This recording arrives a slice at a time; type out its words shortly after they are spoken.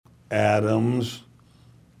Adams,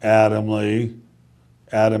 Adamley,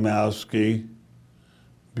 Adamowski,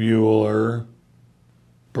 Bueller,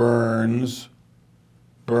 Burns,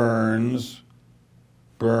 Burns,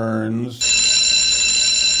 Burns.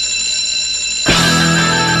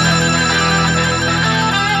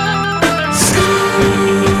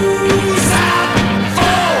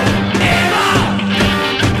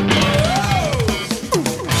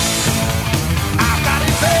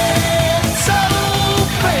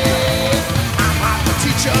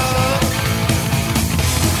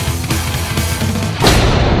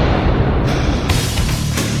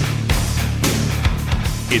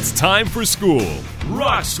 It's time for school,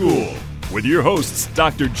 Rock School, with your hosts,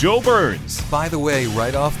 Dr. Joe Burns. By the way,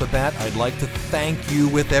 right off the bat, I'd like to thank you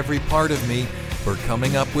with every part of me for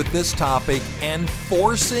coming up with this topic and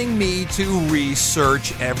forcing me to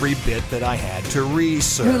research every bit that I had to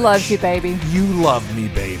research. Who loves you, baby? You love me,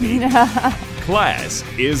 baby. Class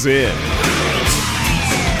is in.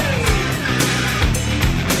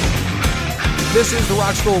 This is the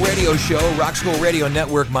Rock School Radio Show, Rock School Radio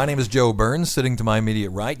Network. My name is Joe Burns. Sitting to my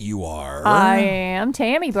immediate right, you are... I am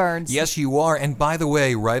Tammy Burns. Yes, you are. And by the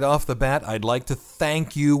way, right off the bat, I'd like to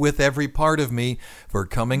thank you with every part of me for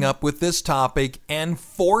coming up with this topic and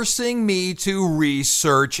forcing me to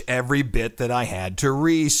research every bit that I had to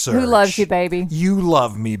research. Who loves you, baby? You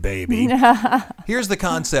love me, baby. Here's the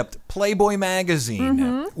concept. Playboy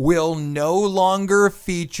magazine will no longer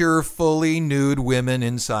feature fully nude women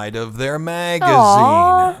inside of their magazine.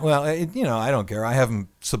 Aww. Well, I don't care. I haven't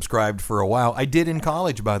subscribed for a while. I did in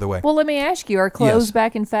college, by the way. Well, let me ask you, are clothes Yes.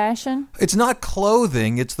 back in fashion? It's not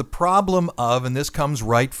clothing. It's the problem of, and this comes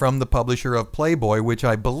right from the publisher of Playboy, which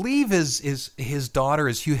I believe is his daughter,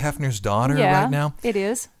 is Hugh Hefner's daughter Yeah, right now. it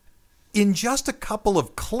is. In just a couple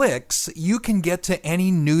of clicks, you can get to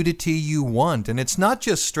any nudity you want. And it's not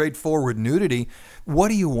just straightforward nudity. What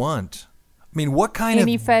do you want? I mean, what kind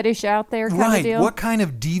Any of... fetish out there kind Right. of deal? What kind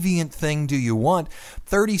of deviant thing do you want?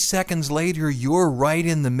 30 seconds later, you're right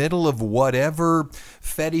in the middle of whatever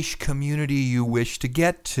fetish community you wish to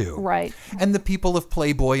get to. Right. And the people of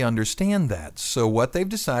Playboy understand that. So what they've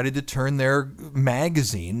decided to turn their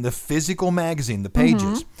magazine, the physical magazine, the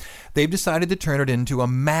pages, they've decided to turn it into a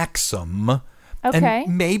Maxim. Okay.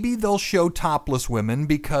 And maybe they'll show topless women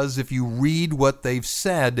because if you read what they've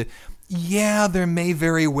said... Yeah, there may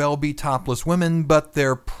very well be topless women, but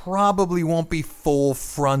there probably won't be full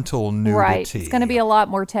frontal nudity. Right. It's going to be a lot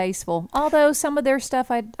more tasteful. Although some of their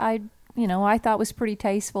stuff I thought was pretty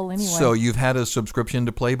tasteful anyway. So you've had a subscription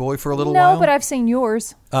to Playboy for a little No, while? but I've seen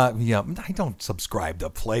yours. Yeah, I don't subscribe to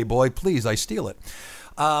Playboy. Please, I steal it.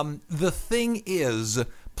 The thing is,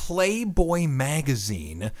 Playboy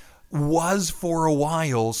magazine was for a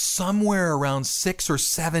while somewhere around 6 or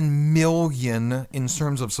 7 million in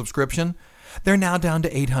terms of subscription. They're now down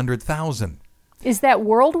to 800,000. Is that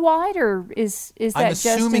worldwide or is that I'm just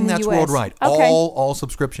in assuming the that's US? worldwide. Okay. All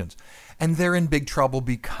subscriptions. And they're in big trouble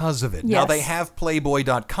because of it. Now, Yes. they have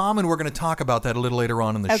Playboy.com, and we're going to talk about that a little later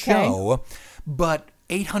on in the Okay. show. But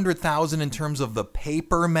 800,000 in terms of the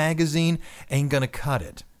paper magazine ain't going to cut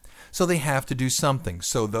it. So they have to do something.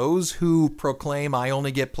 So those who proclaim I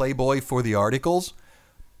only get Playboy for the articles,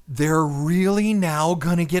 they're really now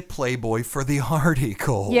going to get Playboy for the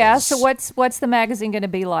articles. Yeah, so what's the magazine going to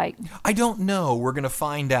be like? I don't know. We're going to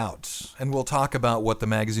find out. And we'll talk about what the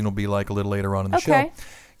magazine will be like a little later on in the show. Okay.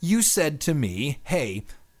 You said to me, hey,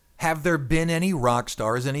 have there been any rock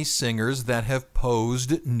stars, any singers that have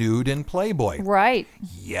posed nude in Playboy? Right.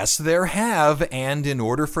 Yes, there have. And in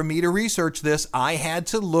order for me to research this, I had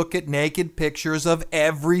to look at naked pictures of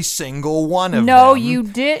every single one of them. No, you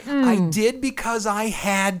didn't. I did because I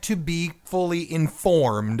had to be fully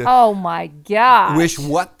informed. Oh, my gosh. Which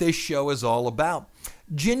what this show is all about.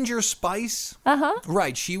 Ginger Spice.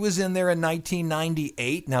 Right. She was in there in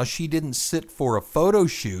 1998. Now, she didn't sit for a photo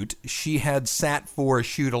shoot. She had sat for a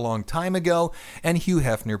shoot a long time ago, and Hugh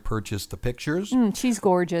Hefner purchased the pictures. She's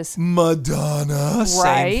gorgeous. Madonna, same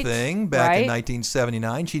Right, thing. Back in right.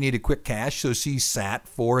 1979, she needed quick cash, so she sat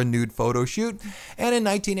for a nude photo shoot. And in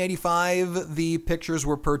 1985, the pictures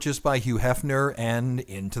were purchased by Hugh Hefner, and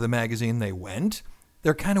into the magazine they went.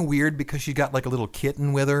 They're kind of weird because she got like a little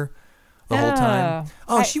kitten with her the whole time.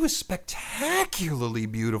 She was spectacularly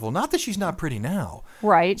beautiful. Not that she's not pretty now.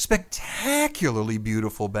 Right. Spectacularly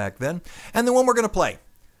beautiful back then. And the one we're going to play,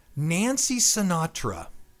 Nancy Sinatra,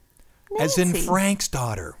 as in Nancy. Frank's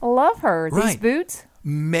daughter. I love her. These Right. boots?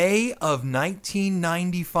 May of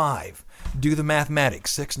 1995. Do the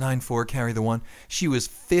mathematics. 694, carry the one. She was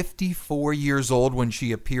 54 years old when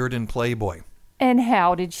she appeared in Playboy. And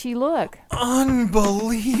how did she look?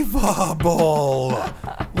 Unbelievable.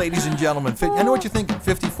 Ladies and gentlemen, I know what you're thinking,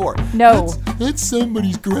 54. No. That's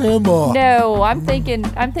somebody's grandma. No, I'm thinking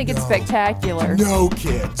spectacular. No,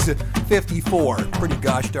 kids. 54. Pretty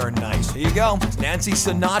gosh darn nice. Here you go. It's Nancy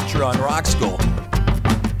Sinatra on Rock School.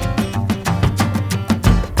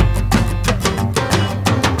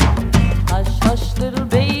 Hush, hush, little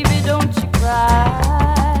baby, don't you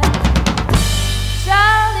cry.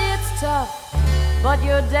 Child, it's tough, but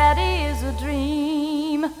your daddy is a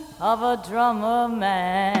dream of a drummer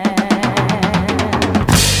man.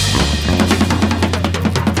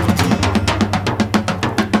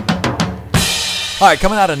 All right,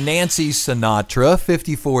 coming out of Nancy Sinatra,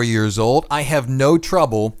 54 years old. I have no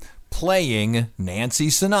trouble playing Nancy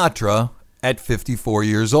Sinatra at 54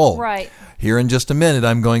 years old. Right. Here in just a minute,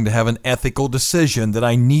 I'm going to have an ethical decision that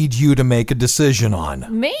I need you to make a decision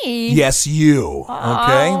on. Me? Yes, you.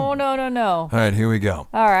 Okay? Oh, no. All right, here we go.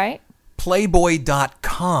 All right.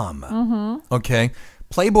 Playboy.com. Mm-hmm. Okay?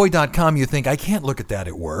 Playboy.com, you think, I can't look at that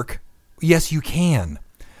at work. Yes, you can.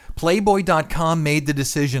 Playboy.com made the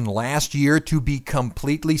decision last year to be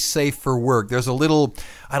completely safe for work. There's a little,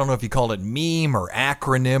 I don't know if you call it meme or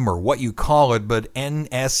acronym or what you call it, but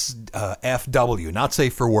NSFW, not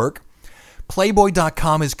safe for work.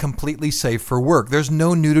 Playboy.com is completely safe for work. There's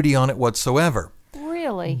no nudity on it whatsoever.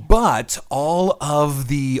 Really? But all of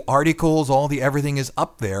the articles, all the everything is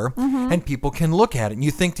up there, and people can look at it. And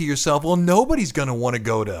you think to yourself, well, nobody's going to want to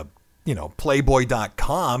go to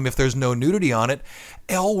Playboy.com if there's no nudity on it.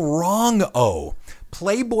 Wrong-o.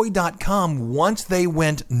 Playboy.com, once they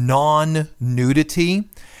went non-nudity,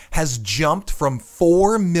 has jumped from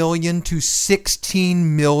 4 million to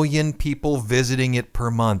 16 million people visiting it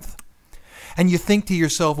per month. And you think to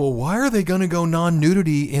yourself, well, why are they going to go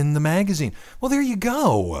non-nudity in the magazine? Well, there you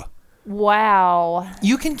go. Wow.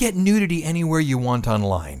 You can get nudity anywhere you want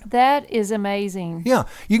online. That is amazing. Yeah,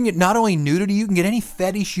 you can get not only nudity, you can get any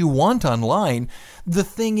fetish you want online. The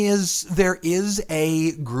thing is, there is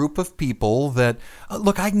a group of people that,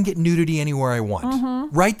 look, I can get nudity anywhere I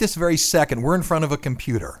want. Right this very second, we're in front of a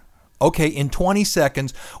computer. Okay, in 20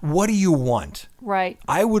 seconds, what do you want? Right.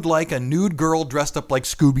 I would like a nude girl dressed up like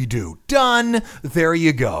Scooby-Doo. Done. There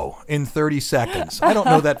you go. In 30 seconds. I don't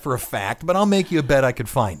know that for a fact, but I'll make you a bet I could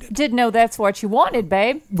find it. Didn't know that's what you wanted,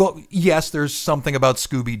 babe. Well, yes, there's something about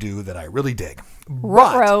Scooby-Doo that I really dig.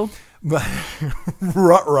 Ruh-roh.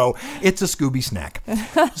 Ruh-roh. It's a Scooby snack.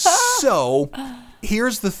 So,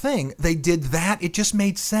 here's the thing. They did that. It just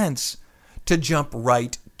made sense to jump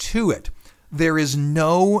right to it. There is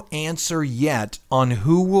no answer yet on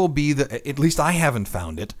who will be at least I haven't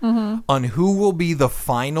found it, on who will be the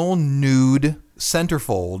final nude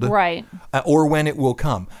centerfold. Right. Or when it will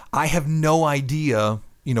come. I have no idea,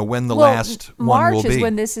 when the last one will be. March is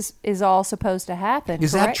when this is all supposed to happen.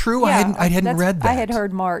 Is correct? that true? Yeah, I hadn't read that. I had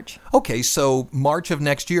heard March. Okay, so March of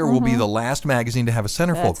next year will be the last magazine to have a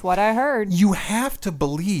centerfold. That's what I heard. You have to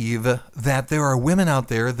believe that there are women out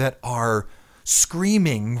there that are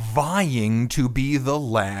screaming, vying to be the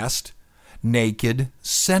last naked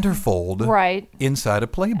centerfold inside a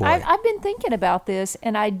Playboy. I've been thinking about this,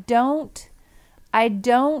 and I don't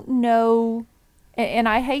know, and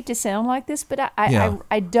I hate to sound like this, but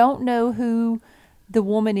I don't know who the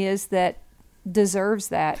woman is that deserves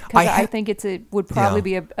that, because I think would probably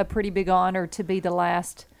be a pretty big honor to be the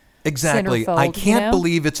last Exactly. centerfold, I can't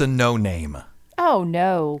believe it's a no name. Oh,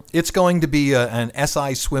 no. It's going to be an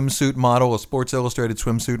SI swimsuit model, a Sports Illustrated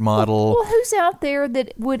swimsuit model. Well, who's out there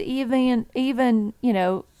that would even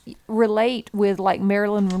relate with like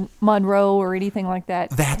Marilyn Monroe or anything like that?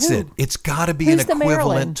 That's it. It's got to be Who's an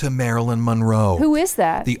equivalent to Marilyn Monroe. Who is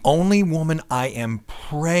that? The only woman I am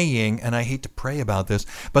praying, and I hate to pray about this,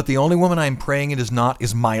 but the only woman I'm praying it is not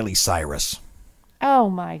is Miley Cyrus.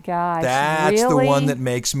 Oh, my gosh. That's really? the one that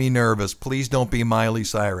makes me nervous. Please don't be Miley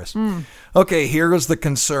Cyrus. Okay, here is the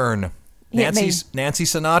concern. Nancy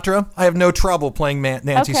Sinatra, I have no trouble playing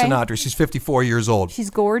Nancy Sinatra. She's 54 years old.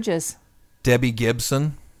 She's gorgeous. Debbie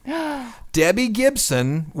Gibson. Debbie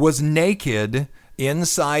Gibson was naked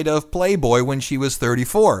inside of Playboy when she was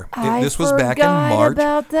 34. This was back in March.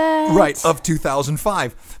 About that. Right, of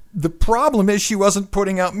 2005. The problem is she wasn't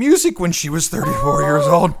putting out music when she was 34 years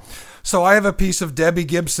old. So I have a piece of Debbie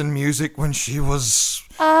Gibson music when she was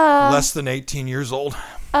less than 18 years old.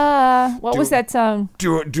 What was that song?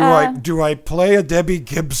 Do I play a Debbie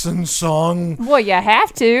Gibson song? Well, you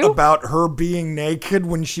have to. About her being naked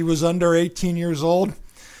when she was under 18 years old?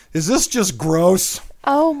 Is this just gross?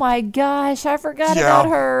 Oh my gosh, I forgot about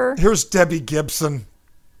her. Here's Debbie Gibson.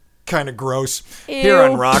 Kind of gross. Ew. Here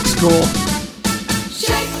on Rock School.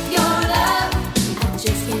 Shake your love, I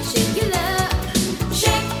just can't shake your love.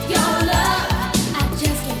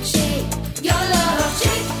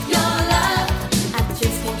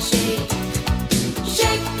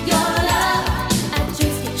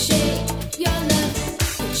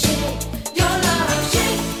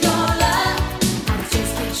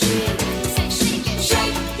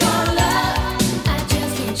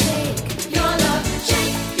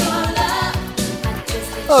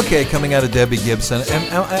 Okay, coming out of Debbie Gibson.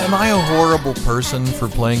 Am I a horrible person for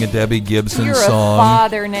playing a Debbie Gibson You're song? a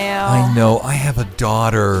father now. I know. I have a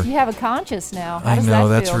daughter. You have a conscience now. How I does know.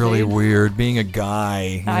 that That's feel, really dude? weird. Being a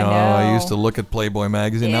guy, I know. I used to look at Playboy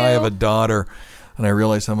magazine. Now I have Ew. a daughter. And I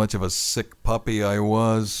realized how much of a sick puppy I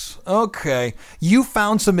was. Okay. You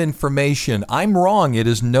found some information. I'm wrong. It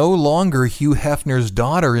is no longer Hugh Hefner's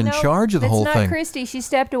daughter in charge of the whole It's thing. not Christy. She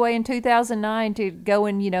stepped away in 2009 to go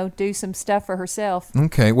and, do some stuff for herself.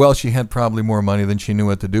 Okay. Well, she had probably more money than she knew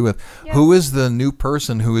what to do with. Yeah. Who is the new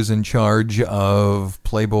person who is in charge of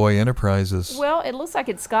Playboy Enterprises? Well, it looks like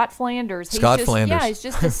it's Scott Flanders. Flanders. Yeah, he's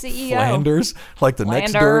just the CEO. Flanders? Like the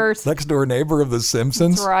next door neighbor of The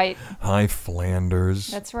Simpsons? That's right. Hi, Flanders.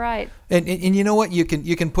 That's right. And you know what? You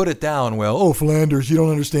can put it down. Well, oh, Flanders, you don't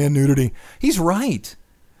understand nudity. He's right.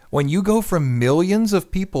 When you go from millions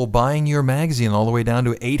of people buying your magazine all the way down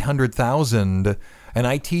to 800,000, and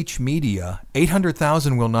I teach media,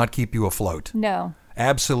 800,000 will not keep you afloat. No.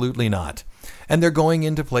 Absolutely not. And they're going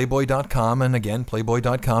into Playboy.com, and again,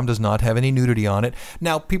 Playboy.com does not have any nudity on it.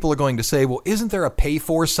 Now, people are going to say, well, isn't there a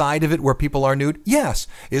pay-for side of it where people are nude? Yes.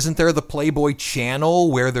 Isn't there the Playboy channel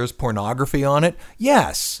where there's pornography on it?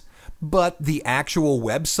 Yes. But the actual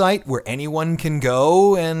website where anyone can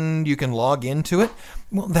go and you can log into it,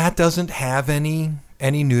 well, that doesn't have any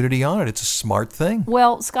nudity on it. It's a smart thing.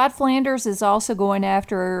 Well, Scott Flanders is also going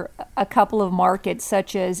after a couple of markets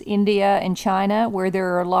such as India and China where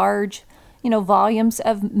there are large, volumes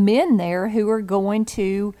of men there who are going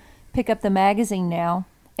to pick up the magazine now.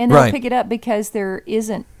 And they'll pick it up because there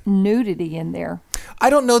isn't nudity in there. I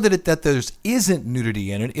don't know that there isn't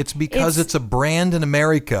nudity in it. It's because it's a brand in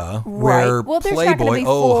America where Playboy,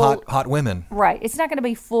 hot women. Right. It's not going to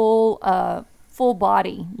be full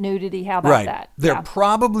body nudity. How about that? There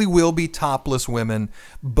probably will be topless women,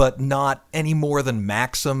 but not any more than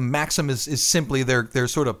Maxim. Maxim is simply their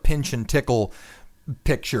sort of pinch and tickle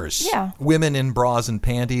pictures. Yeah. Women in bras and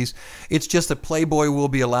panties. It's just that Playboy will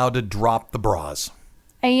be allowed to drop the bras.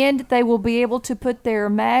 And they will be able to put their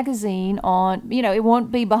magazine on, it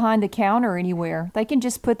won't be behind the counter anywhere. They can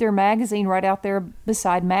just put their magazine right out there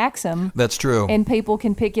beside Maxim. That's true. And people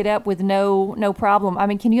can pick it up with no problem. I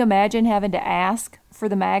mean, can you imagine having to ask for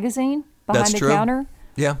the magazine behind the counter?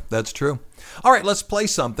 Yeah, that's true. All right, let's play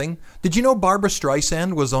something. Did you know Barbra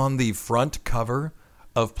Streisand was on the front cover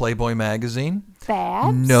of Playboy magazine?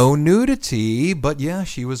 Babs? No nudity, but yeah,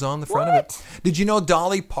 she was on the front of it. Did you know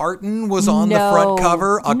Dolly Parton was on the front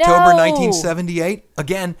cover, October 1978?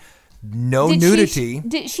 Again, no nudity.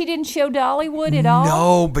 She didn't show Dollywood at all?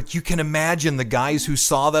 No, but you can imagine the guys who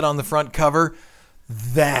saw that on the front cover.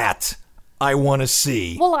 That I want to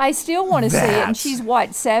see. Well, I still want to see it. And she's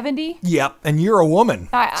what, 70? Yep, and you're a woman.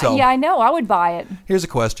 Yeah, I know. I would buy it. Here's a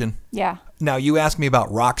question. Yeah. Now, you asked me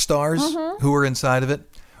about rock stars who were inside of it.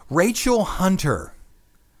 Rachel Hunter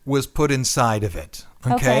was put inside of it.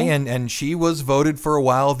 Okay. And she was voted for a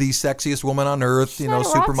while the sexiest woman on earth, She's not a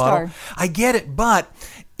rock supermodel. star. I get it, but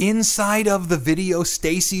inside of the video,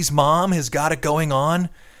 Stacy's mom has got it going on.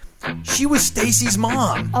 She was Stacy's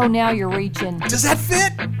mom. Oh, now you're reaching. Does that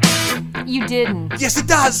fit? You didn't. Yes, it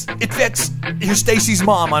does. It fits. Here's Stacy's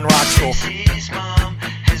mom on Rock School. Stacy's mom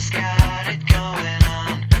has got it going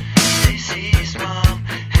on. Stacy's mom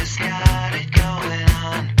has got it going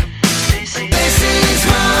on. Stacy's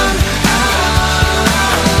mom.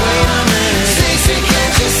 Wait a minute. Stacy,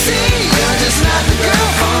 can't you see? You're just not the girl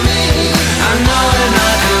for me. I know it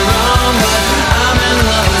might be wrong, but I'm in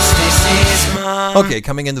love with Stacy's mom. Okay,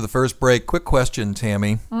 coming into the first break, quick question,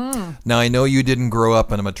 Tammy. Now, I know you didn't grow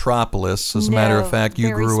up in a metropolis. As a matter of fact, you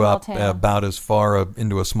very grew small up town. about as far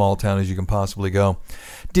into a small town as you can possibly go.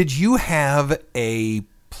 Did you have a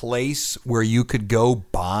place where you could go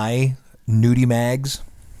buy nudie mags?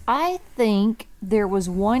 I think there was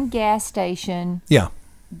one gas station Yeah.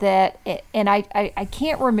 that, and I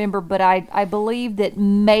can't remember, but I believe that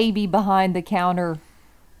maybe behind the counter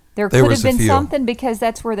there could was have a been few. something because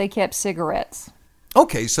that's where they kept cigarettes.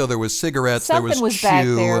 Okay, so there was cigarettes, Something there was was back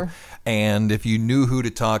chew, there. and if you knew who to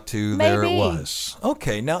talk to, there it Maybe. was.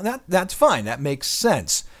 Okay, now that's fine. That makes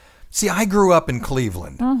sense. See, I grew up in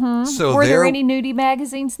Cleveland. Mm-hmm. So Were there any nudie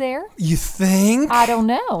magazines there? You think? I don't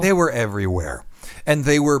know. They were everywhere, and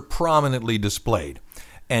they were prominently displayed.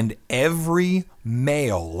 And every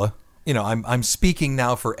male, I'm speaking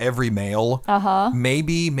now for every male.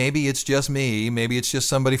 Maybe it's just me. Maybe it's just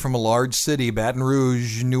somebody from a large city, Baton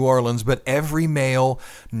Rouge, New Orleans. But every male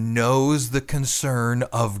knows the concern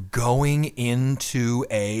of going into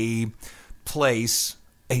a place,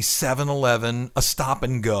 a 7-Eleven, a Stop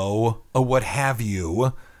and Go, a what have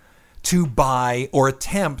you, to buy or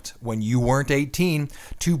attempt, when you weren't 18,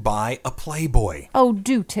 to buy a Playboy. Oh,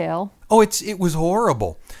 do tell. Oh, it was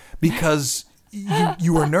horrible because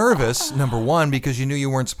you were nervous, number one, because you knew you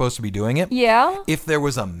weren't supposed to be doing it. Yeah. If there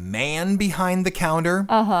was a man behind the counter,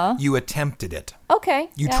 you attempted it. Okay.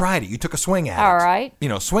 You tried it. You took a swing at it. All right.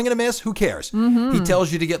 Swing and a miss, who cares? Mm-hmm. He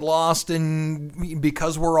tells you to get lost, and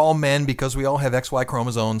because we're all men, because we all have XY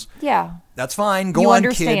chromosomes, yeah, that's fine. Go you on,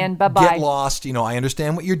 understand. kid. Bye-bye. Get lost. I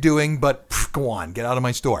understand what you're doing, but go on. Get out of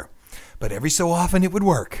my store. But every so often it would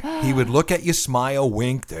work. He would look at you, smile,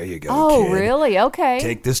 wink. There you go, Oh, kid. really? Okay.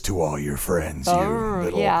 Take this to all your friends,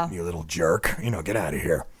 you little jerk. Get out of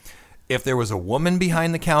here. If there was a woman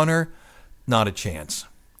behind the counter, not a chance.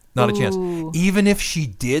 Not a chance. Even if she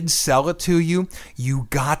did sell it to you, you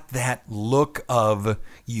got that look of,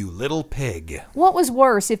 you little pig. What was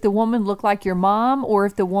worse, if the woman looked like your mom or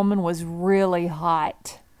if the woman was really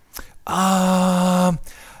hot?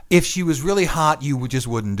 If she was really hot, you just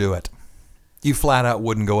wouldn't do it. You flat out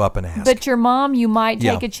wouldn't go up and ask. But your mom, you might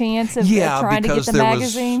take a chance of trying to get the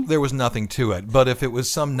magazine? There was nothing to it. But if it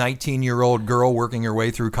was some 19-year-old girl working her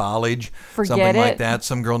way through college, Forget something like it. that,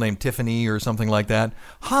 some girl named Tiffany or something like that,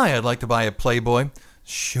 hi, I'd like to buy a Playboy.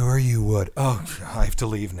 Sure you would. Oh, I have to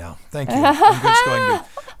leave now. Thank you. I'm just going to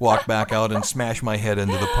walk back out and smash my head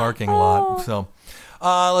into the parking lot. So,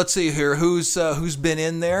 let's see here. Who's been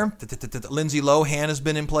in there? Lindsay Lohan has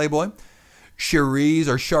been in Playboy.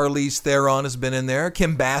 Charlize Theron has been in there.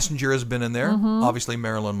 Kim Basinger has been in there. Obviously,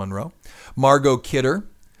 Marilyn Monroe. Margot Kidder.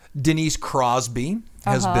 Denise Crosby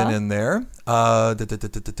has been in there.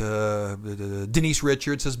 Denise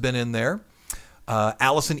Richards has been in there.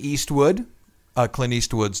 Allison Eastwood, Clint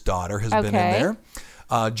Eastwood's daughter, has been in there.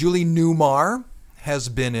 Julie Newmar has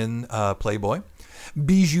been in Playboy.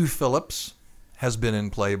 Bijou Phillips has been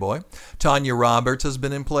in Playboy. Tanya Roberts has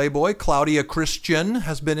been in Playboy. Claudia Christian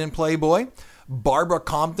has been in Playboy. Barbara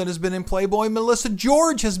Compton has been in Playboy. Melissa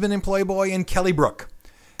George has been in Playboy. And Kelly Brook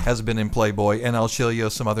has been in Playboy. And I'll show you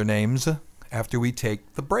some other names after we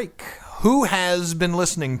take the break. Who has been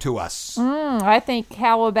listening to us? I think,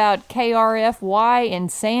 how about KRFY in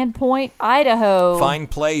Sandpoint, Idaho? Fine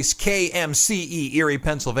place, KMCE, Erie,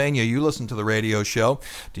 Pennsylvania. You listen to the radio show.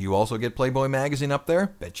 Do you also get Playboy magazine up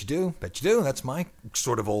there? Bet you do. Bet you do. That's my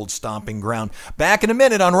sort of old stomping ground. Back in a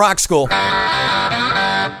minute on Rock School.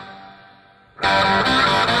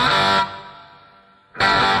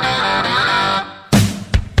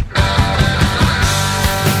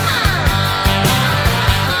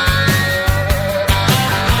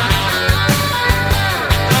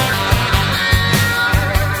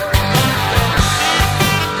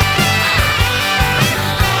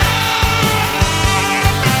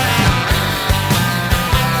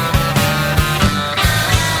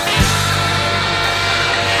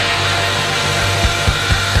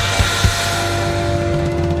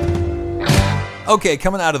 Okay,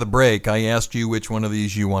 coming out of the break, I asked you which one of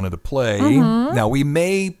these you wanted to play. Now, we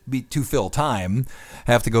may, to fill time,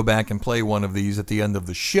 have to go back and play one of these at the end of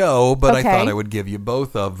the show, but I thought I would give you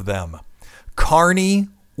both of them. Carney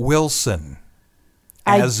Wilson,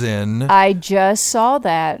 I just saw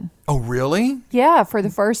that. Oh, really? Yeah, for the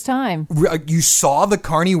first time. You saw the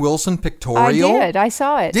Carney Wilson pictorial? I did. I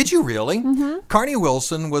saw it. Did you really? Carney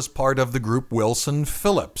Wilson was part of the group Wilson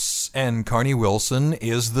Phillips, and Carney Wilson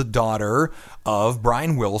is the daughter of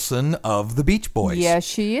Brian Wilson of the Beach Boys. Yes,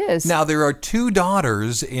 she is. Now, there are two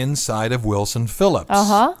daughters inside of Wilson Phillips.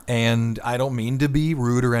 And I don't mean to be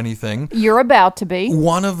rude or anything. You're about to be.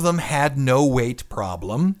 One of them had no weight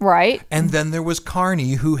problem. Right. And then there was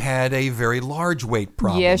Carney, who had a very large weight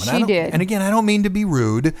problem. Yes, she did. And again, I don't mean to be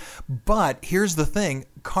rude, but here's the thing.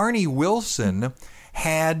 Carney Wilson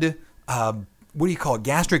had,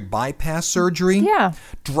 gastric bypass surgery? Yeah.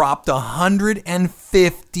 Dropped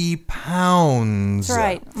 150 pounds. That's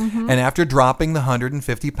right. And after dropping the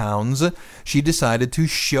 150 pounds, she decided to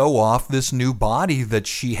show off this new body that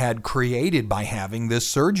she had created by having this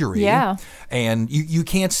surgery. Yeah. And you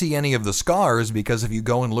can't see any of the scars because if you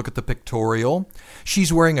go and look at the pictorial,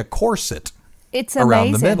 she's wearing a corset. It's around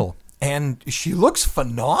amazing. the middle. And she looks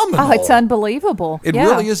phenomenal. Oh, it's unbelievable. It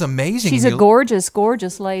really is amazing. She's a gorgeous,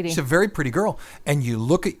 gorgeous lady. She's a very pretty girl. And you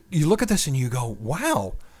look at this and you go,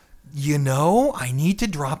 wow, I need to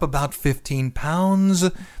drop about 15 pounds.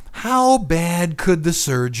 How bad could the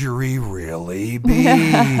surgery really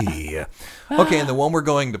be? Okay, and the one we're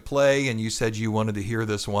going to play, and you said you wanted to hear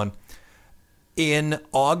this one. In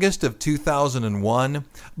August of 2001,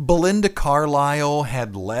 Belinda Carlisle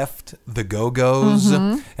had left the Go-Go's,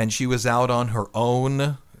 and she was out on her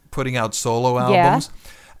own, putting out solo albums.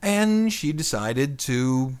 And she decided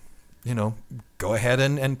to, go ahead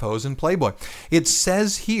and pose in Playboy. It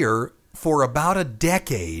says here, for about a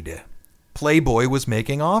decade, Playboy was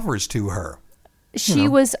making offers to her. She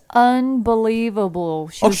was unbelievable.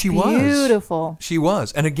 She was beautiful. She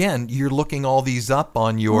was. And again, you're looking all these up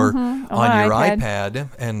on your iPad,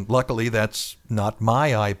 and luckily that's not my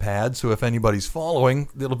iPad, so if anybody's following,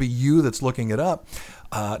 it'll be you that's looking it up.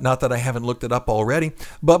 Not that I haven't looked it up already.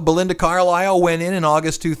 But Belinda Carlisle went in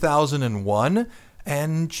August 2001,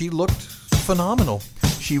 and she looked phenomenal.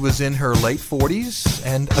 She was in her late 40s,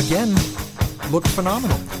 and again, looked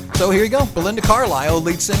phenomenal. So here you go, Belinda Carlisle,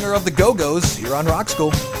 lead singer of the Go-Go's, here on Rock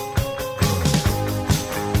School.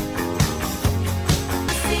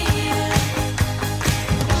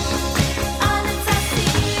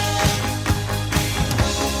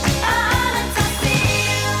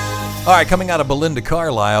 All right, coming out of Belinda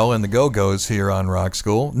Carlisle and the Go-Go's here on Rock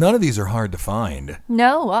School, none of these are hard to find.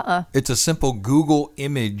 No, It's a simple Google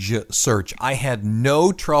image search. I had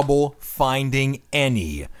no trouble finding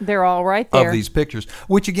any. They're all right there. Of these pictures,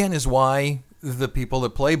 which again is why the people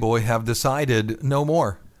at Playboy have decided no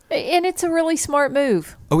more. And it's a really smart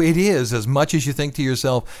move. Oh, it is. As much as you think to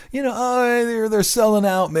yourself, they're selling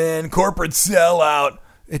out, man. Corporate sellout.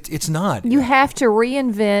 It's not. You have to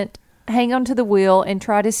reinvent, hang on to the wheel, and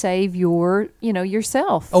try to save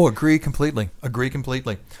yourself. Oh, agree completely.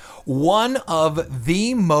 One of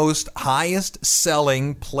the most highest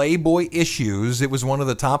selling Playboy issues, it was one of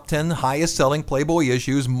the top 10 highest selling Playboy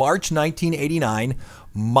issues, March 1989,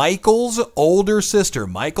 Michael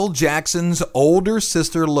Jackson's older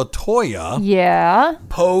sister, LaToya,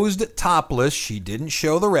 posed topless. She didn't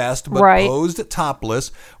show the rest, but posed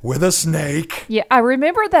topless with a snake. Yeah, I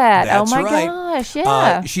remember that. That's oh my right. gosh,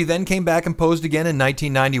 yeah. She then came back and posed again in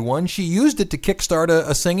 1991. She used it to kickstart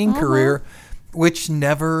a singing career, which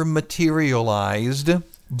never materialized.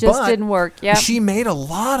 Just didn't work, yeah. She made a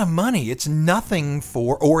lot of money. It's nothing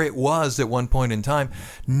or it was at one point in time,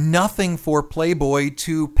 nothing for Playboy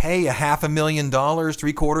to pay $500,000,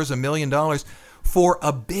 $750,000 for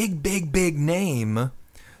a big name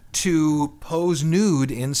to pose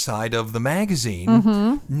nude inside of the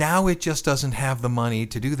magazine. Now it just doesn't have the money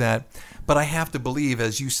to do that. But I have to believe,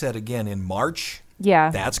 as you said again, in March,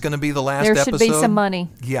 that's going to be the last episode. There should be some money.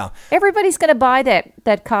 Yeah. Everybody's going to buy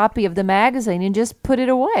that copy of the magazine and just put it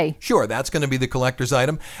away. Sure, that's going to be the collector's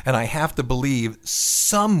item. And I have to believe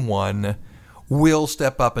someone will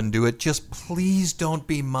step up and do it. Just please don't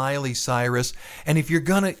be Miley Cyrus. And if you're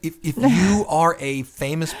going to, if you are a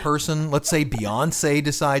famous person, let's say Beyonce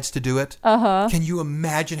decides to do it, can you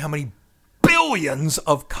imagine how many billions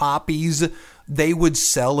of copies they would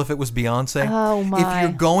sell if it was Beyonce? Oh, my. If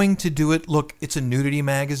you're going to do it, look, it's a nudity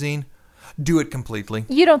magazine. Do it completely.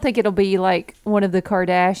 You don't think it'll be like one of the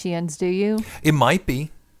Kardashians, do you? It might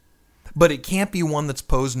be. But it can't be one that's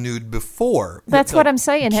posed nude before. That's what I'm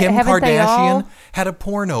saying. Kim Haven't they all? Kardashian had a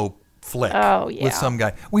porno flick with some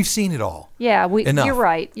guy. We've seen it all. Yeah, Enough. You're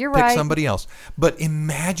right. Pick somebody else. But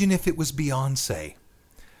imagine if it was Beyonce.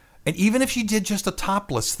 And even if she did just a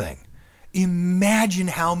topless thing, imagine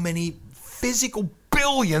how many physical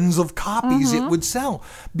billions of copies it would sell,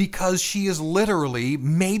 because she is literally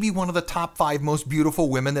maybe one of the top 5 most beautiful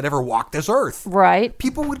women that ever walked this earth. Right.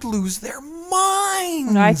 People would lose their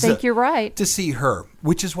minds. I think you're right. To see her,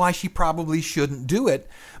 which is why she probably shouldn't do it,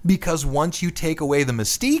 because once you take away the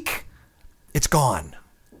mystique, it's gone.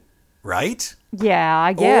 Right? Yeah,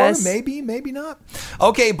 I guess. Or maybe not.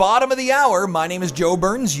 Okay, bottom of the hour. My name is Joe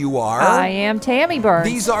Burns. You are? I am Tammy Burns.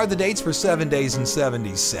 These are the dates for 7 days and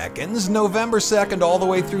 70 seconds. November 2nd all the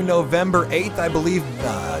way through November 8th. I believe,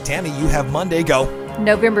 Tammy, you have Monday. Go.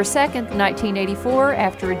 November 2nd, 1984,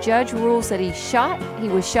 after a judge rules that he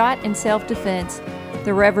was shot in self-defense,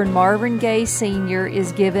 the Reverend Marvin Gaye Sr.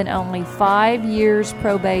 is given only 5 years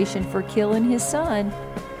probation for killing his son,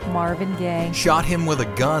 Marvin Gaye. Shot him with a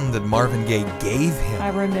gun that Marvin Gaye gave him. I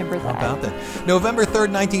remember that. How about that? November 3rd,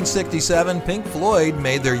 1967, Pink Floyd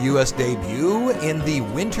made their U.S. debut in the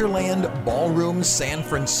Winterland Ballroom, San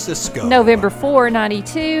Francisco. November 4,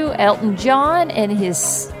 92, Elton John and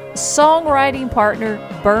his songwriting partner,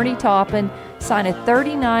 Bernie Taupin, signed a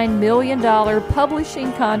 $39 million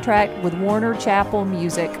publishing contract with Warner Chappell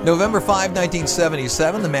Music. November 5,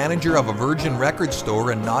 1977, the manager of a Virgin record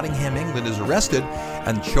store in Nottingham, England, is arrested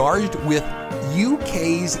and charged with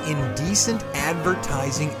UK's Indecent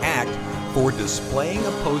Advertising Act for displaying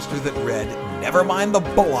a poster that read, "Never mind the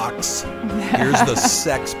Bullocks, here's the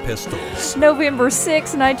Sex Pistols." November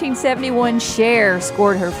 6, 1971, Cher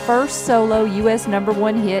scored her first solo U.S.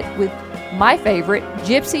 #1 hit with my favorite,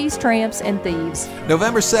 Gypsies, Tramps, and Thieves.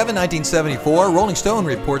 November 7, 1974, Rolling Stone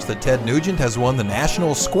reports that Ted Nugent has won the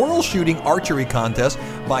National Squirrel Shooting Archery Contest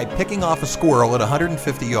by picking off a squirrel at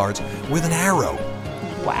 150 yards with an arrow.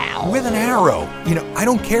 Wow. With an arrow. You know, I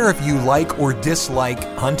don't care if you like or dislike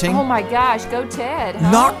hunting. Oh my gosh, go Ted.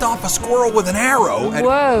 Huh? Knocked off a squirrel with an arrow.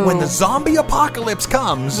 Whoa. When the zombie apocalypse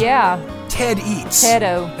comes, Yeah. Ted eats.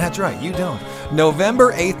 Teddo. That's right, you don't.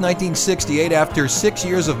 November 8th, 1968, after 6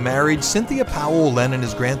 years of marriage, Cynthia Powell Lennon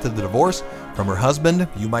is granted the divorce from her husband.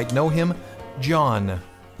 You might know him, John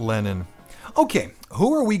Lennon. Okay,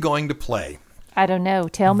 who are we going to play? I don't know.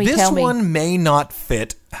 Tell me. This one may not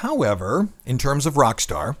fit. However, in terms of rock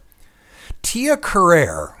star, Tia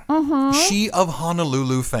Carrere, she of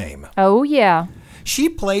Honolulu fame. Oh, yeah. She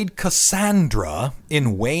played Cassandra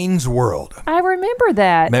in Wayne's World. I remember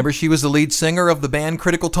that. Remember she was the lead singer of the band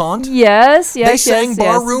Critical Taunt? Yes. They sang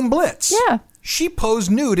Barroom Blitz. Yeah. She posed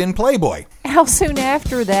nude in Playboy. How soon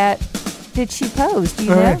after that did she pose? Do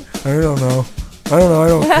you know? I don't know. I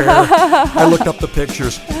don't care. I looked up the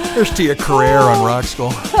pictures. There's Tia Carrere on Rock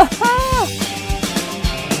School.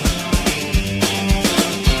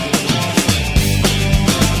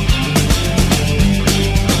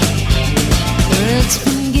 It's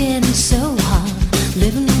been getting so hard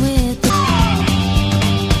living with the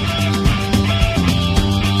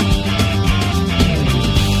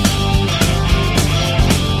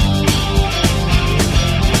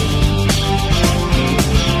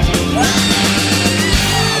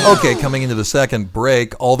Okay, coming into the second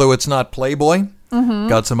break, although it's not Playboy,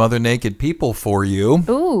 got some other naked people for you.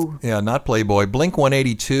 Ooh. Yeah, not Playboy. Blink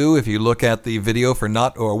 182, if you look at the video for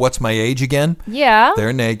What's My Age Again, Yeah.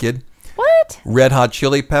 they're naked. What? Red Hot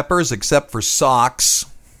Chili Peppers, except for socks,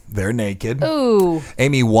 they're naked. Ooh.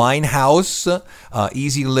 Amy Winehouse,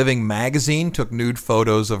 Easy Living magazine took nude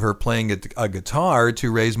photos of her playing a guitar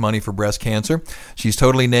to raise money for breast cancer. She's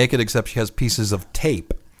totally naked, except she has pieces of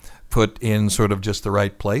tape put in sort of just the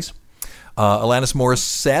right place. Alanis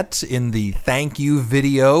Morissette in the Thank You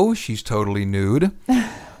video, she's totally nude.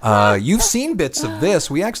 You've seen bits of this.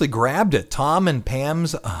 We actually grabbed it. Tom and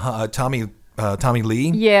Pam's Tommy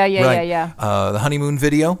Lee. Yeah. The honeymoon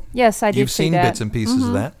video. Yes, I did You've see seen that. bits and pieces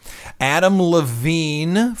of that. Adam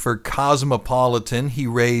Levine for Cosmopolitan. He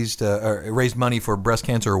raised money for breast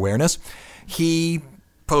cancer awareness. He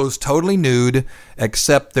posed totally nude,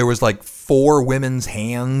 except there was like 4 women's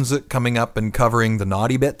hands coming up and covering the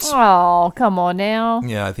naughty bits. Oh, come on now.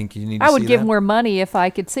 Yeah, I think you need to I see would give that. more money if I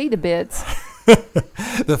could see the bits.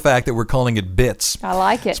 The fact that we're calling it bits. I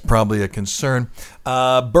like it. It's probably a concern.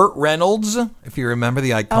 Burt Reynolds, if you remember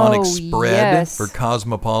the iconic spread yes. for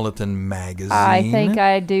Cosmopolitan magazine. I think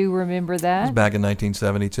I do remember It was that. back in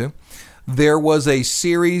 1972. There was a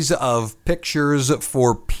series of pictures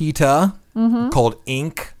for PETA called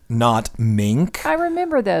Ink, Not Mink. I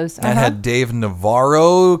remember those. That had Dave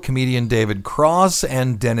Navarro, comedian David Cross,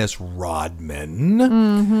 and Dennis Rodman.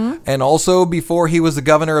 And also, before he was the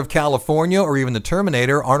governor of California or even the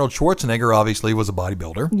Terminator, Arnold Schwarzenegger obviously was a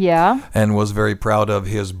bodybuilder. Yeah. And was very proud of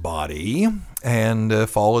his body. And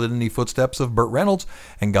followed in the footsteps of Burt Reynolds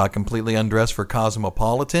and got completely undressed for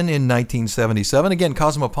Cosmopolitan in 1977. Again,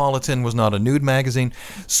 Cosmopolitan was not a nude magazine,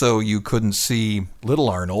 so you couldn't see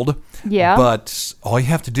little Arnold. Yeah. But all you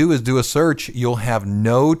have to do is do a search. You'll have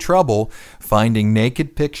no trouble finding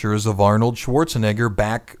naked pictures of Arnold Schwarzenegger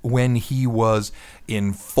back when he was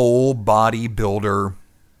in full bodybuilder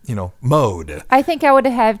mode. I think I would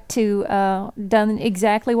have to done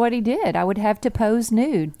exactly what he did. I would have to pose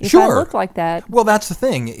nude if I Sure. looked like that. Well, that's the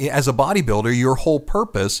thing. As a bodybuilder, your whole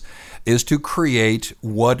purpose is to create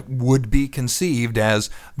what would be conceived as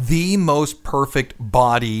the most perfect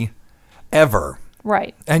body ever.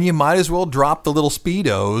 Right. And you might as well drop the little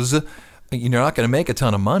Speedos. You're not going to make a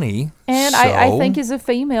ton of money. And I think as a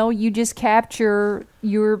female, you just capture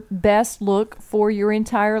your best look for your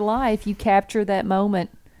entire life. You capture that moment.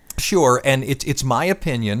 Sure, and it's my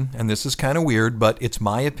opinion, and this is kind of weird, but it's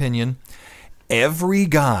my opinion, every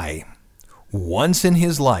guy, once in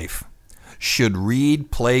his life, should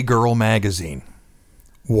read Playgirl magazine.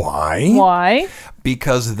 Why? Why?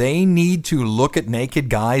 Because they need to look at naked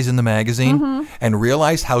guys in the magazine and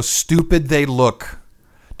realize how stupid they look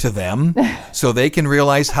to them, so they can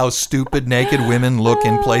realize how stupid naked women look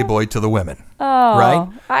in Playboy to the women. Oh, right?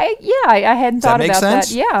 I hadn't thought Does that make about sense?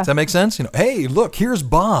 that. Yeah. Does that make sense? Hey, look, here's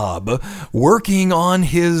Bob working on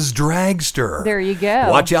his dragster. There you go.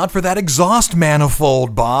 Watch out for that exhaust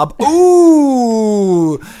manifold, Bob. Ooh.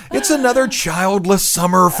 Ooh, it's another childless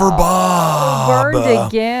summer for Bob. Burned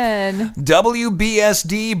again.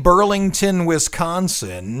 WBSD Burlington,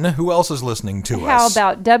 Wisconsin. Who else is listening to How us?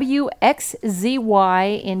 about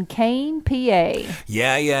WXZY in Kane, PA?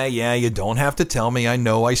 Yeah. You don't have to tell me. I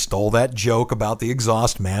know I stole that joke about the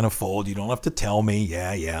exhaust manifold. You don't have to tell me.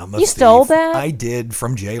 Yeah. I'm a You thief. stole that? I did,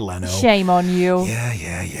 from Jay Leno. Shame on you.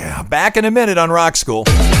 Yeah. Back in a minute on Rock School.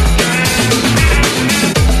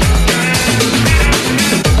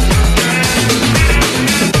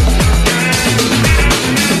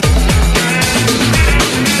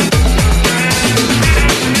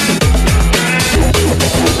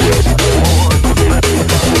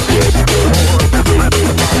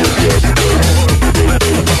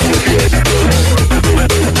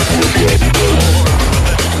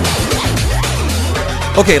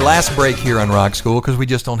 Okay, last break here on Rock School because we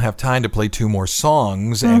just don't have time to play two more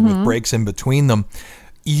songs and with breaks in between them.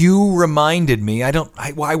 You reminded me, I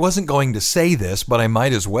wasn't going to say this, but I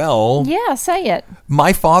might as well. Yeah, say it.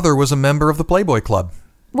 My father was a member of the Playboy Club.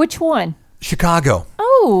 Which one? Chicago.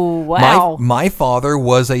 Oh, wow. My father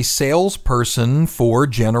was a salesperson for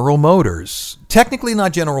General Motors. Technically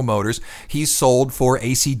not General Motors. He sold for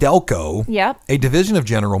AC Delco, Yep. a division of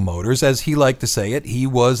General Motors. As he liked to say it, he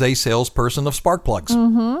was a salesperson of spark plugs.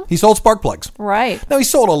 Mm-hmm. He sold spark plugs. Right. Now, he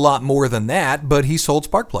sold a lot more than that, but he sold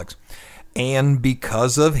spark plugs. And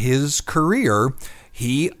because of his career,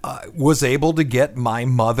 he was able to get my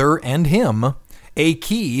mother and him a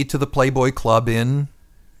key to the Playboy Club in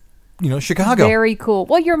Chicago. Very cool.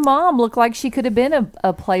 Well, your mom looked like she could have been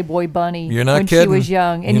a Playboy bunny You're not when kidding. she was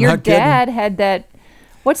young. And You're your not kidding. dad had that,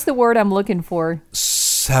 what's the word I'm looking for?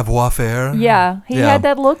 Savoir-faire. Yeah, he had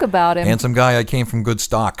that look about him. Handsome guy. I came from good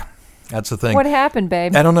stock. That's the thing. What happened,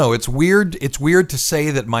 babe? I don't know. It's weird. It's weird to say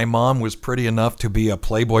that my mom was pretty enough to be a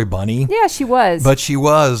Playboy bunny. Yeah, she was. But she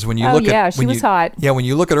was. When you Oh, look yeah, at she was hot. Yeah, when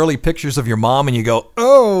you look at early pictures of your mom and you go,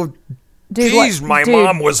 oh, Dude, geez, what- my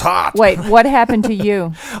mom was hot. Wait, what happened to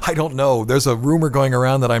you? I don't know. There's a rumor going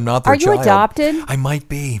around that I'm not their Are you child. adopted? I might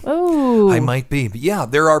be. Ooh. I might be. But yeah,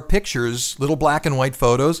 there are pictures, little black and white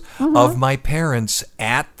photos of my parents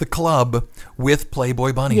at the club with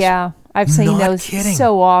Playboy bunnies. Yeah, I've seen Not those. kidding.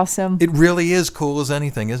 So awesome. It really is cool as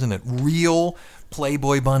anything, isn't it? Real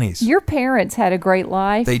Playboy bunnies. Your parents had a great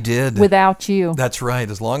life. They did. Without you. That's right.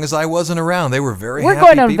 As long as I wasn't around, they were very We're happy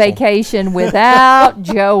going on people. vacation without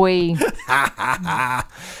Joey.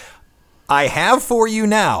 I have for you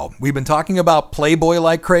now. We've been talking about Playboy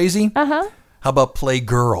like crazy. Uh-huh. How about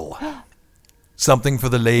Playgirl? Something for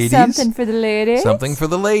the ladies. Something for the ladies. Something for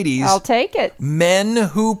the ladies. I'll take it. Men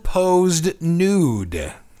who posed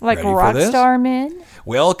nude. Like Ready for rock this? star men.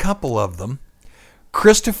 Well, a couple of them.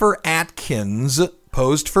 Christopher Atkins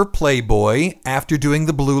posed for Playboy after doing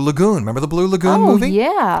the Blue Lagoon. Remember the Blue Lagoon movie?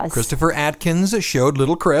 Yes. Christopher Atkins showed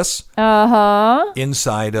little Chris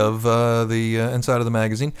inside of the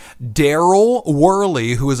magazine. Daryl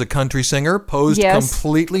Worley, who is a country singer, posed Yes.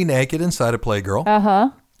 completely naked inside of Playgirl.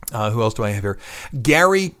 Who else do I have here?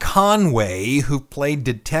 Gary Conway, who played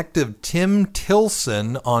Detective Tim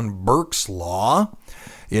Tilson on Burke's Law.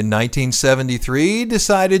 In 1973,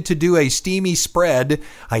 decided to do a steamy spread.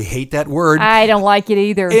 I hate that word. I don't like it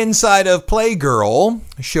either. Inside of Playgirl,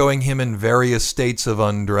 showing him in various states of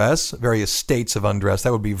undress. That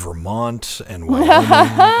would be Vermont and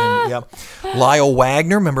Wyoming. Lyle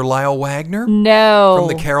Wagner. Remember Lyle Wagner? No. From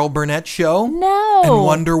the Carol Burnett Show? No. And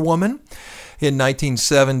Wonder Woman. In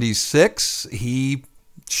 1976, he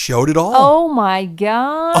showed it all. Oh my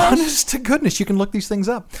gosh. Honest to goodness, you can look these things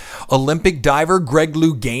up. Olympic diver Greg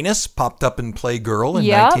Louganis popped up in Playgirl in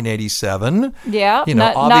 1987. Yeah, You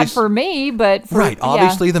know, not for me, but for, Right. yeah.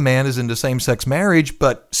 Obviously, the man is into same-sex marriage,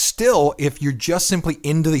 but still, if you're just simply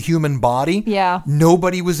into the human body,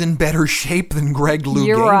 nobody was in better shape than Greg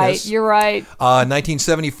Louganis. You're right.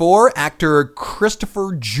 1974, actor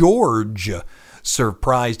Christopher George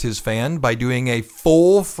surprised his fan by doing a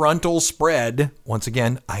full frontal spread. Once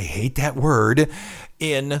again, I hate that word,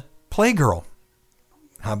 in Playgirl.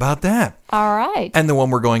 How about that? All right. And the one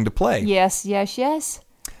we're going to play. Yes.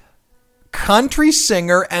 Country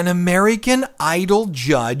singer and American Idol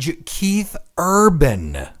judge Keith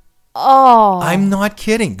Urban. Oh. I'm not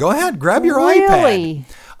kidding. Go ahead, grab your Really? iPad.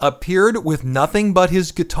 Appeared with nothing but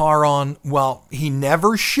his guitar on. Well, he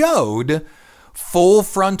never showed full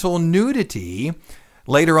frontal nudity.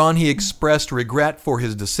 Later on, he expressed regret for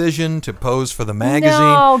his decision to pose for the magazine.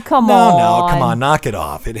 No, come on. Knock it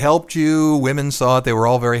off. It helped you. Women saw it. They were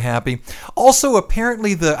all very happy. Also,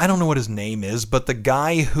 apparently, I don't know what his name is, but the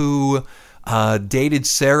guy who dated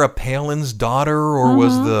Sarah Palin's daughter or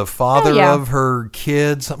was the father of her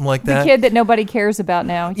kid, something like that. The kid that nobody cares about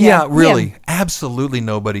now. Yeah, really. Him. absolutely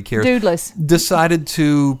nobody cares. Dudeless. Decided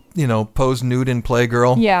to, pose nude in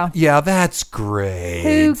Playgirl. Yeah. Yeah, that's great.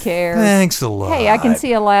 Who cares? Thanks a lot. Hey, I can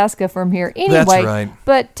see Alaska from here. Anyway, That's right.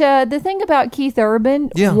 But the thing about Keith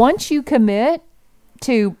Urban, once you commit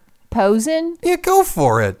to posing, yeah, go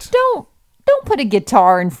for it. Don't put a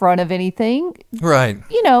guitar in front of anything. Right.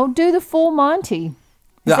 Do the full Monty.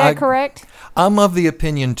 Is that correct? I'm of the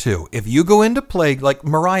opinion, too. If you go into like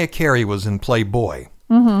Mariah Carey was in Playboy.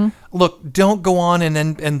 Mm-hmm. Look, don't go on and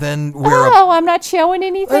then wear I'm not showing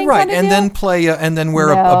anything. Right, and then wear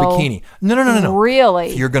a bikini. No. Really?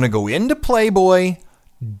 If you're going to go into Playboy,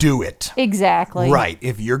 do it. Exactly. Right.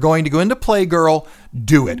 If you're going to go into Playgirl,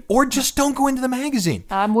 do it. Or just don't go into the magazine.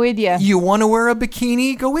 I'm with you. You want to wear a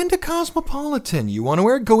bikini? Go into Cosmopolitan. You want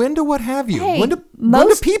to go into what have you. Hey, go into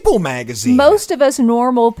People magazine. Most of us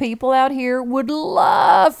normal people out here would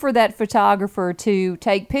love for that photographer to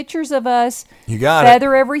take pictures of us,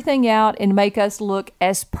 feather everything out, and make us look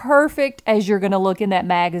as perfect as you're going to look in that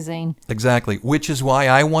magazine. Exactly. Which is why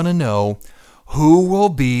I want to know who will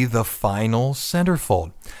be the final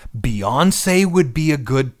centerfold. Beyonce would be a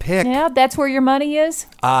good pick. Yeah, that's where your money is?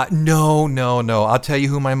 No. I'll tell you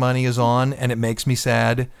who my money is on, and it makes me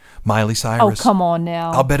sad. Miley Cyrus. Oh, come on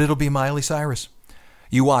now. I'll bet it'll be Miley Cyrus.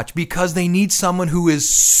 You watch, because they need someone who is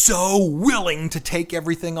so willing to take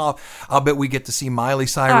everything off. I'll bet we get to see Miley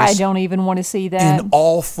Cyrus. I don't even want to see that. In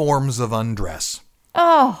all forms of undress.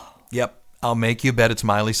 Oh. Yep. I'll make you bet it's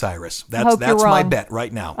Miley Cyrus. That's my bet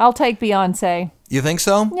right now. I'll take Beyonce. You think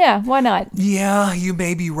so? Yeah, why not? Yeah, you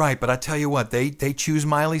may be right, but I tell you what, they choose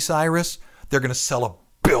Miley Cyrus, they're going to sell 1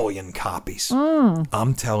 billion copies.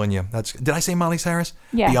 I'm telling you. Did I say Miley Cyrus?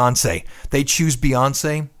 Yeah. Beyonce. They choose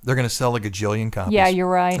Beyonce, they're going to sell 1 gajillion copies. Yeah, you're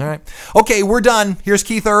right. All right. Okay, we're done. Here's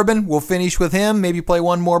Keith Urban. We'll finish with him. Maybe play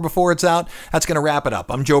one more before it's out. That's going to wrap it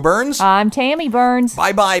up. I'm Joe Burns. I'm Tammy Burns.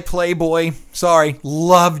 Bye-bye, Playboy. Sorry.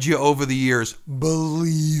 Loved you over the years.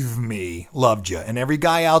 Believe me. Loved you. And every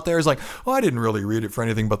guy out there is like, oh, I didn't really read it for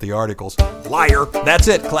anything but the articles. Liar. That's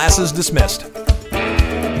it. Class is dismissed.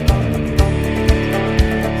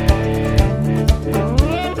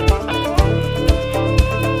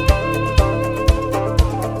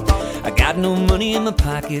 Got no money in my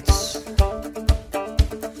pockets.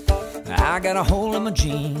 I got a hole in my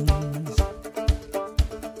jeans.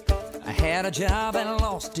 I had a job and I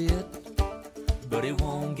lost it, but it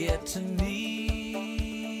won't get to me.